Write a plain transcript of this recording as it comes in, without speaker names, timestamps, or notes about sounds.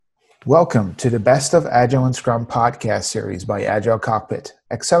Welcome to the Best of Agile and Scrum podcast series by Agile Cockpit,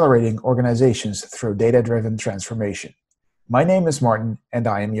 accelerating organizations through data-driven transformation. My name is Martin, and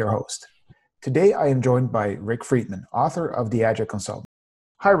I am your host. Today, I am joined by Rick Freedman, author of the Agile Consultant.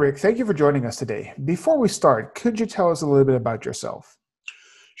 Hi, Rick. Thank you for joining us today. Before we start, could you tell us a little bit about yourself?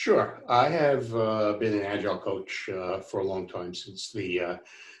 Sure. I have been an Agile coach for a long time, since the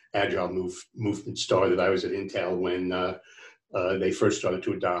Agile movement started. I was at Intel when they first started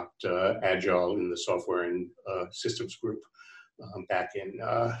to adopt Agile in the software and systems group back in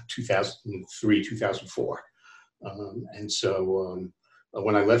 2003, 2004. And so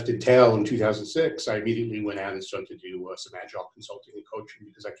when I left Intel in 2006, I immediately went out and started to do some Agile consulting and coaching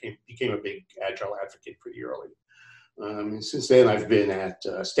because I became a big Agile advocate pretty early. And since then, I've been at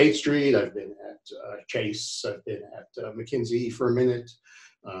State Street, I've been at Chase, I've been at McKinsey for a minute.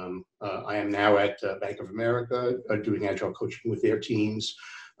 I am now at Bank of America doing Agile coaching with their teams.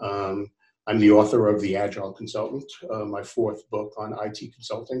 I'm the author of the Agile Consultant, my fourth book on IT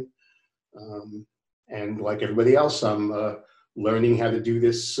consulting. And like everybody else, I'm learning how to do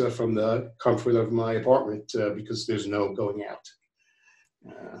this from the comfort of my apartment because there's no going out.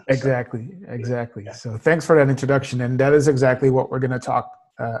 Exactly. Yeah. So thanks for that introduction. And that is exactly what we're going to talk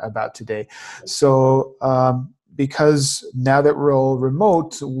about today. So because now that we're all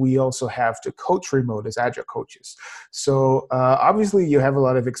remote, we also have to coach remote as Agile coaches. So obviously you have a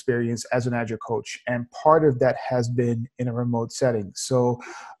lot of experience as an Agile coach, and part of that has been in a remote setting. So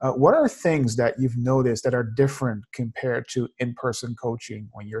what are things that you've noticed that are different compared to in-person coaching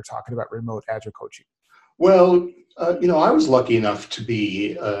when you're talking about remote Agile coaching? Well, I was lucky enough to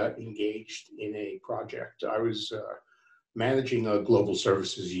be engaged in a project. I was managing a global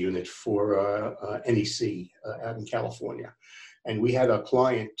services unit for NEC out in California. And we had a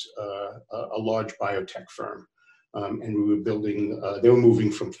client, a large biotech firm, and we were building, they were moving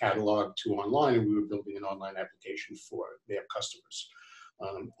from catalog to online, and we were building an online application for their customers.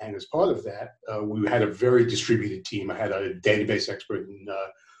 And as part of that, we had a very distributed team. I had a database expert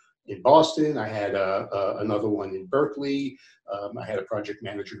in Boston. I had another one in Berkeley. I had a project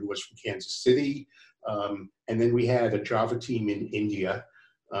manager who was from Kansas City. And then we had a Java team in India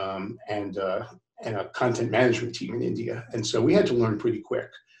and a content management team in India. And so we had to learn pretty quick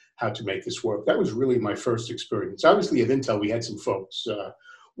how to make this work. That was really my first experience. Obviously at Intel, we had some folks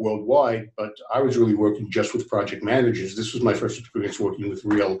worldwide, but I was really working just with project managers. This was my first experience working with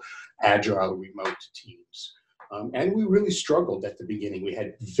real Agile remote teams. And we really struggled at the beginning. We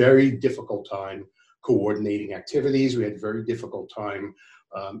had very difficult time coordinating activities. We had very difficult time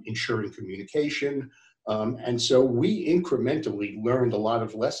ensuring communication. And so we incrementally learned a lot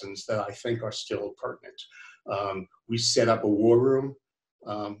of lessons that I think are still pertinent. We set up a war room.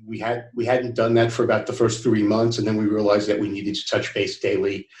 We hadn't done that for about the first 3 months, and then we realized that we needed to touch base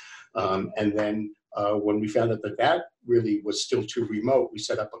daily. And then when we found out that really was still too remote, we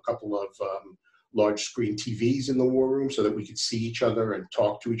set up a couple of large screen TVs in the war room so that we could see each other and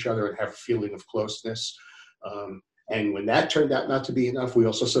talk to each other and have a feeling of closeness. And when that turned out not to be enough, we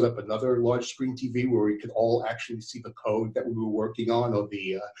also set up another large screen TV where we could all actually see the code that we were working on, or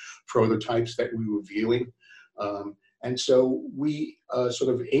the prototypes that we were viewing. And so we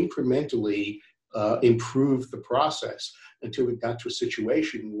sort of incrementally improved the process until we got to a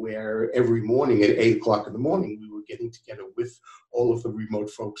situation where every morning at 8 o'clock in the morning, we were getting together with all of the remote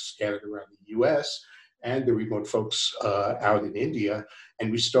folks scattered around the US and the remote folks out in India.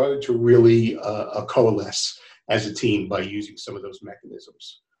 And we started to really coalesce as a team by using some of those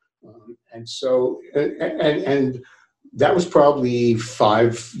mechanisms. And that was probably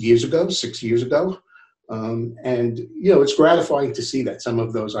 5 years ago, 6 years ago. And it's gratifying to see that some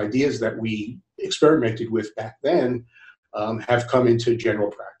of those ideas that we experimented with back then have come into general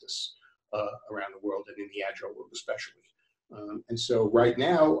practice around the world, and in the Agile world especially. And so right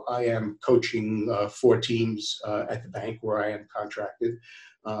now I am coaching 4 teams at the bank where I am contracted.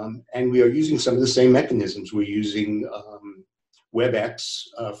 And we are using some of the same mechanisms. We're using WebEx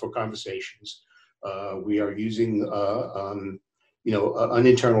for conversations. We are using an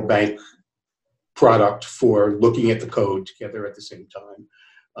internal bank product for looking at the code together at the same time.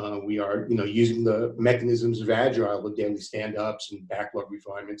 We are, using the mechanisms of Agile, the daily stand-ups and backlog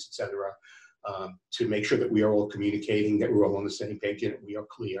refinements, et cetera, to make sure that we are all communicating, that we're all on the same page, and that we are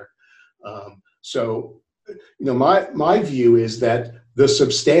clear. So, my view is that the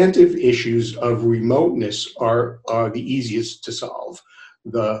substantive issues of remoteness are the easiest to solve.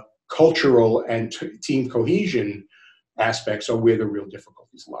 The cultural and team cohesion aspects are where the real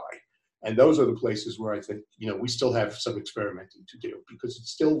difficulties lie. And those are the places where I think, we still have some experimenting to do, because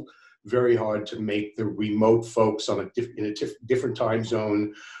it's still very hard to make the remote folks on in a different time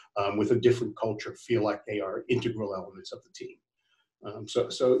zone with a different culture feel like they are integral elements of the team.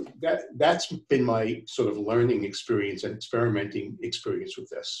 So that's been my sort of learning experience and experimenting experience with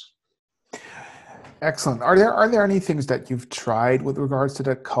this. Excellent. Are there any things that you've tried with regards to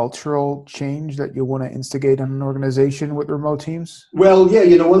that cultural change that you want to instigate in an organization with remote teams? Well,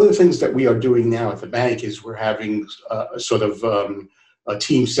 yeah, one of the things that we are doing now at the bank is we're having sort of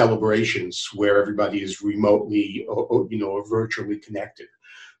team celebrations where everybody is remotely or virtually connected.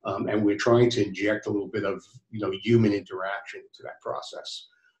 And we're trying to inject a little bit of human interaction to that process.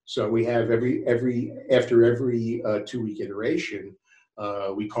 So we have after every 2-week iteration,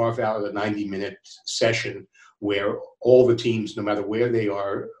 we carve out a 90-minute session where all the teams, no matter where they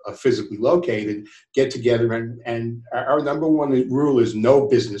are physically located, get together. And our number one rule is no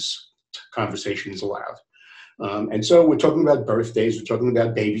business conversations allowed. And so we're talking about birthdays, we're talking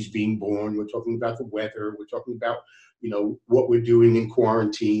about babies being born, we're talking about the weather, we're talking about what we're doing in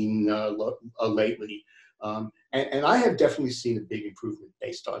quarantine lately. And I have definitely seen a big improvement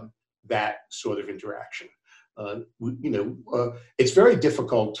based on that sort of interaction. It's very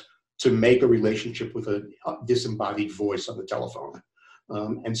difficult to make a relationship with a disembodied voice on the telephone.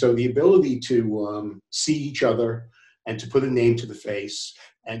 And so the ability to see each other and to put a name to the face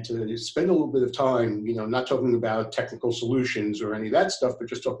and to spend a little bit of time, not talking about technical solutions or any of that stuff, but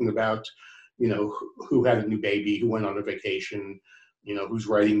just talking about, who had a new baby, who went on a vacation, who's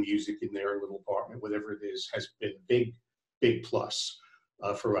writing music in their little apartment, whatever it is, has been a big plus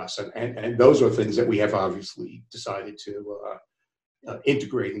for us. And those are things that we have obviously decided to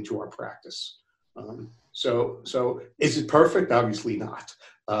integrate into our practice. So is it perfect? Obviously not.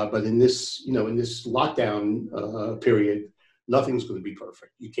 But in this lockdown period, nothing's going to be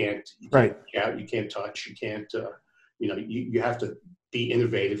perfect. You can't out, you can't touch, you can't, you have to be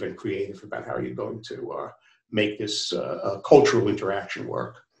innovative and creative about how you're going to make this cultural interaction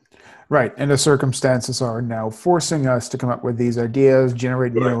work. Right, and the circumstances are now forcing us to come up with these ideas,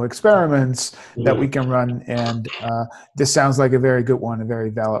 generate new experiments that we can run, and this sounds like a very good one, a very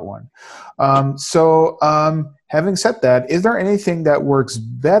valid one. So having said that, is there anything that works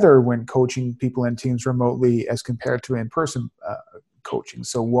better when coaching people and teams remotely as compared to in-person coaching?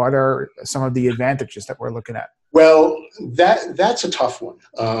 So what are some of the advantages that we're looking at? Well, that's a tough one.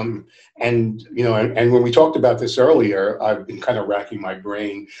 And when we talked about this earlier, I've been kind of racking my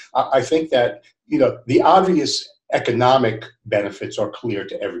brain. I think that, the obvious economic benefits are clear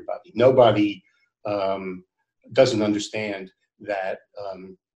to everybody. Nobody doesn't understand that,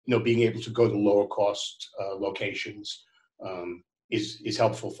 being able to go to lower cost locations is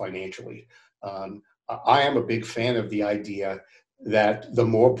helpful financially. I am a big fan of the idea that the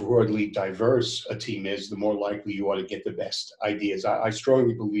more broadly diverse a team is, the more likely you ought to get the best ideas. I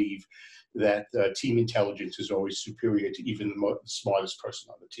strongly believe that team intelligence is always superior to even the smartest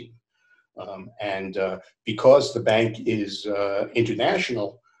person on the team. And because the bank is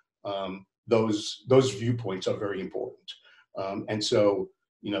international, those viewpoints are very important. And so,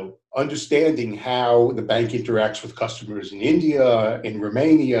 understanding how the bank interacts with customers in India, in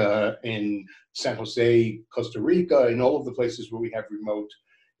Romania, in San Jose, Costa Rica, and all of the places where we have remote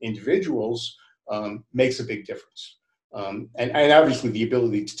individuals makes a big difference. And obviously the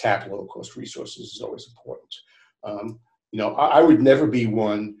ability to tap low-cost resources is always important. I would never be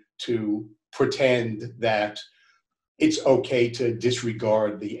one to pretend that it's okay to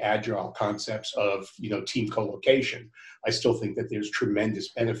disregard the agile concepts of team co-location. I still think that there's tremendous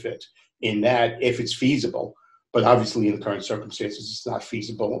benefit in that if it's feasible. But obviously, in the current circumstances, it's not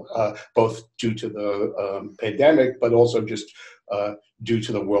feasible, both due to the pandemic, but also just due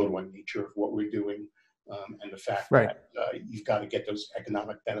to the worldwide nature of what we're doing and the fact that you've got to get those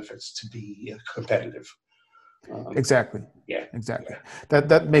economic benefits to be competitive. Exactly. Yeah. Exactly. Yeah.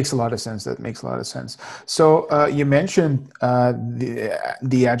 That makes a lot of sense. So you mentioned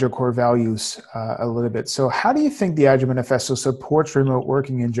the Agile core values a little bit. So how do you think the Agile Manifesto supports remote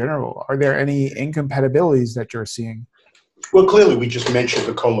working in general? Are there any incompatibilities that you're seeing? Well, clearly, we just mentioned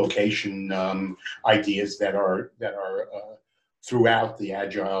the co-location ideas that are throughout the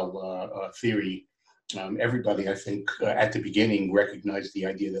Agile theory. Everybody, I think, at the beginning recognized the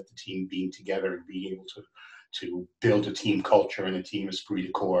idea that the team being together and being able to build a team culture and a team esprit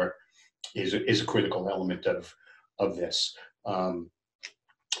de corps is a critical element of this.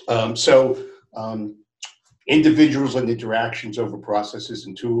 So individuals and interactions over processes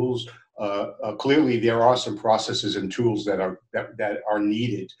and tools. Clearly, there are some processes and tools that are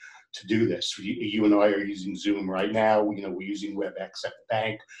needed to do this. You and I are using Zoom right now. We're using WebEx at the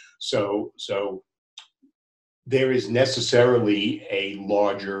bank. So there is necessarily a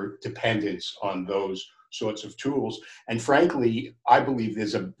larger dependence on those sorts of tools. And frankly, I believe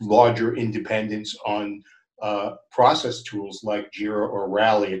there's a larger independence on process tools like Jira or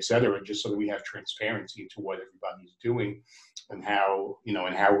Rally, et cetera, just so that we have transparency into what everybody's doing and how,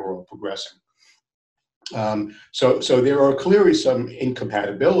 and how we're all progressing. So there are clearly some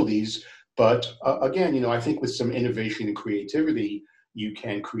incompatibilities, but again, I think with some innovation and creativity, you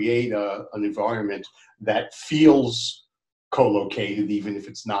can create an environment that feels co-located, even if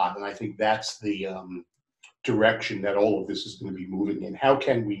it's not. And I think that's the direction that all of this is going to be moving in. How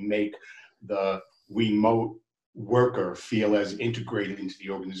can we make the remote worker feel as integrated into the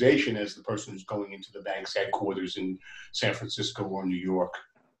organization as the person who's going into the bank's headquarters in San Francisco or New York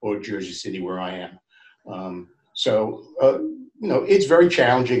or Jersey City, where I am? It's very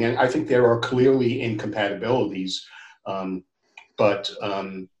challenging, and I think there are clearly incompatibilities. But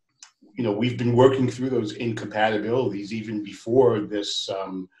we've been working through those incompatibilities even before this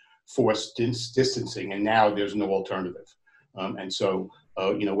forced distancing, and now there's no alternative.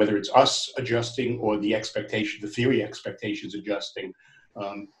 Whether it's us adjusting or the theory expectations adjusting,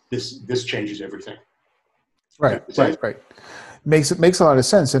 this changes everything. Right. Makes a lot of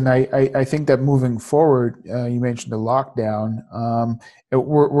sense, and I think that moving forward, you mentioned the lockdown.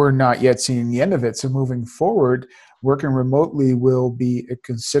 We're not yet seeing the end of it. So moving forward, working remotely will be a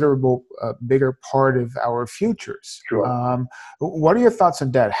considerable bigger part of our futures. Sure. What are your thoughts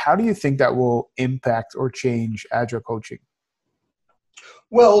on that? How do you think that will impact or change Agile coaching?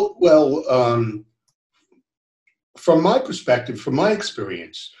 Well, from my perspective, from my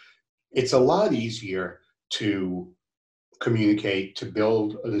experience, it's a lot easier to communicate, to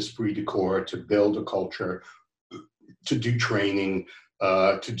build an esprit de corps, to build a culture, to do training,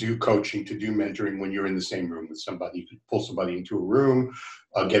 to do coaching, to do mentoring when you're in the same room with somebody. You can pull somebody into a room,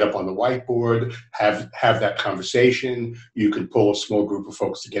 get up on the whiteboard, have that conversation. You can pull a small group of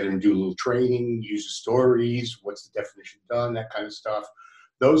folks together and do a little training, use the stories, what's the definition done, that kind of stuff.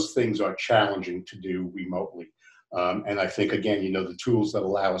 Those things are challenging to do remotely. And I think, again, the tools that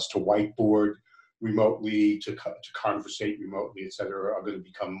allow us to whiteboard remotely, to conversate remotely, et cetera, are going to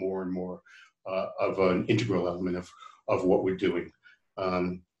become more and more of an integral element of what we're doing.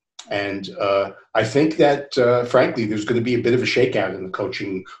 I think that, frankly, there's going to be a bit of a shakeout in the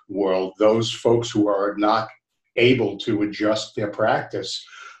coaching world. Those folks who are not able to adjust their practice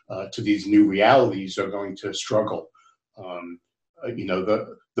to these new realities are going to struggle.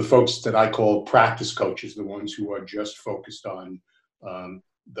 The folks that I call practice coaches, the ones who are just focused on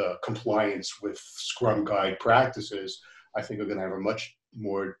the compliance with Scrum Guide practices, I think are going to have a much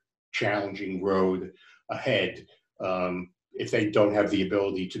more challenging road ahead if they don't have the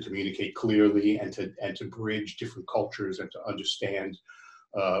ability to communicate clearly and to bridge different cultures and to understand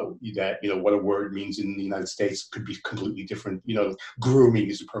that what a word means in the United States could be completely different. Grooming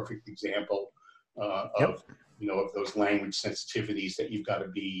is a perfect example of those language sensitivities that you've got to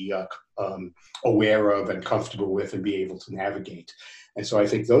be aware of and comfortable with and be able to navigate. And so I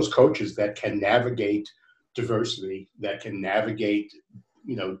think those coaches that can navigate diversity, that can navigate,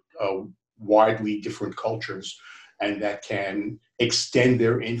 widely different cultures, and that can extend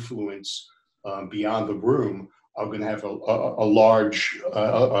their influence beyond the room are going to have a large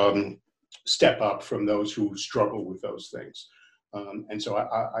step up from those who struggle with those things. And so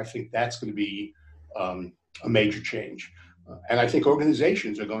I think that's going to be a major change. And I think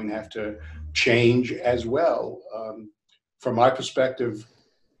organizations are going to have to change as well. From my perspective,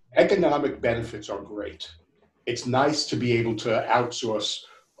 economic benefits are great. It's nice to be able to outsource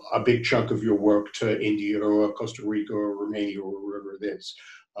a big chunk of your work to India or Costa Rica or Romania or wherever it is.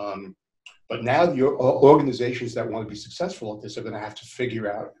 But now your organizations that want to be successful at this are going to have to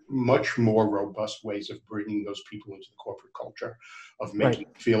figure out much more robust ways of bringing those people into the corporate culture, of making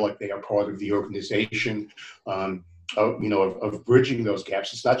them feel like they are part of the organization, of bridging those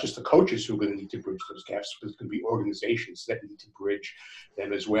gaps. It's not just the coaches who are going to need to bridge those gaps, but it's going to be organizations that need to bridge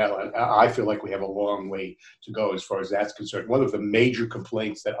them as well. And I feel like we have a long way to go as far as that's concerned. One of the major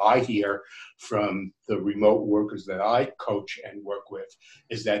complaints that I hear from the remote workers that I coach and work with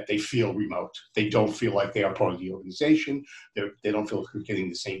is that they feel remote. They don't feel like they are part of the organization. They don't feel like they're getting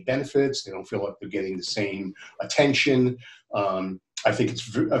the same benefits. They don't feel like they're getting the same attention. I think it's,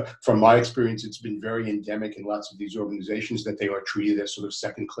 from my experience, it's been very endemic in lots of these organizations that they are treated as sort of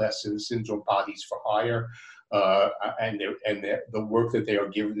second-class citizens or bodies for hire, and the work that they are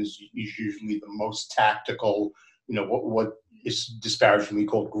given is usually the most tactical, what is disparagingly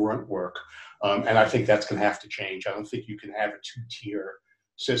called grunt work, and I think that's going to have to change. I don't think you can have a two-tier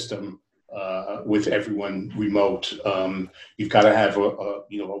system with everyone remote. You've got to have a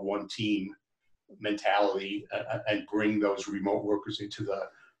one team mentality and bring those remote workers into the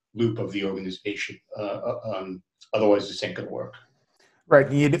loop of the organization. Otherwise, this ain't going to work. Right.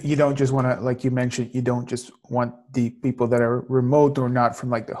 You don't just want to, like you mentioned, you don't just want the people that are remote or not from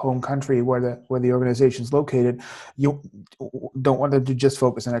like the home country where the organization is located. You don't want them to just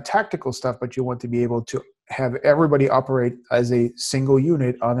focus on the tactical stuff, but you want to be able to have everybody operate as a single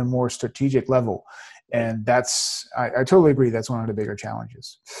unit on a more strategic level. And that's, I totally agree. That's one of the bigger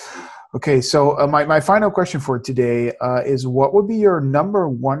challenges. Okay. So my final question for today is, what would be your number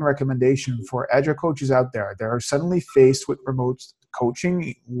one recommendation for Agile coaches out there that are suddenly faced with remote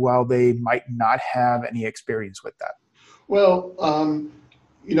coaching while they might not have any experience with that? Well,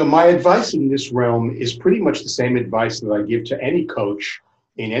 my advice in this realm is pretty much the same advice that I give to any coach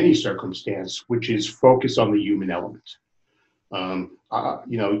in any circumstance, which is focus on the human element.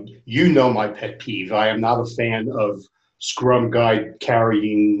 My pet peeve. I am not a fan of Scrum guide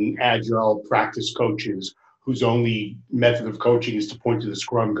carrying Agile practice coaches whose only method of coaching is to point to the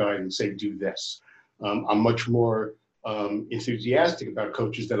Scrum guide and say, do this. I'm much more enthusiastic about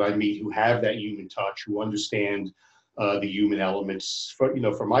coaches that I meet who have that human touch, who understand the human elements.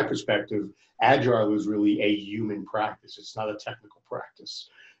 From my perspective, Agile is really a human practice. It's not a technical practice.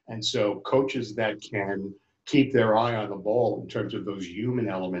 And so coaches that can keep their eye on the ball in terms of those human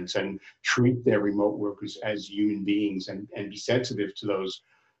elements and treat their remote workers as human beings and be sensitive to those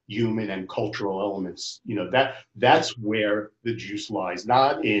human and cultural elements, that's where the juice lies.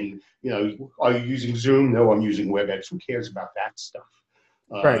 Not in, are you using Zoom? No, I'm using WebEx. Who cares about that stuff?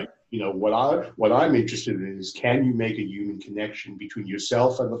 Right. What I'm interested in is, can you make a human connection between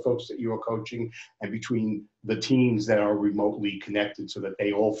yourself and the folks that you're coaching, and between the teams that are remotely connected, so that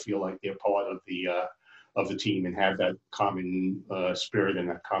they all feel like they're part of the team and have that common spirit and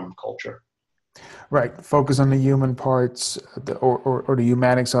that common culture. Right. Focus on the human parts or the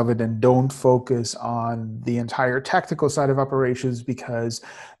humanics of it, and don't focus on the entire tactical side of operations, because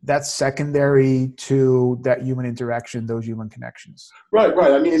that's secondary to that human interaction, those human connections. Right.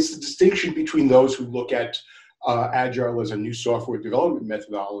 I mean, it's the distinction between those who look at Agile as a new software development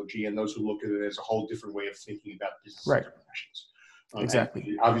methodology and those who look at it as a whole different way of thinking about business interactions.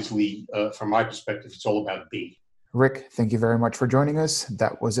 Exactly. Obviously, from my perspective, it's all about B. Rick, thank you very much for joining us.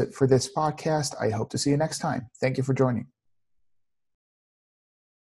 That was it for this podcast. I hope to see you next time. Thank you for joining.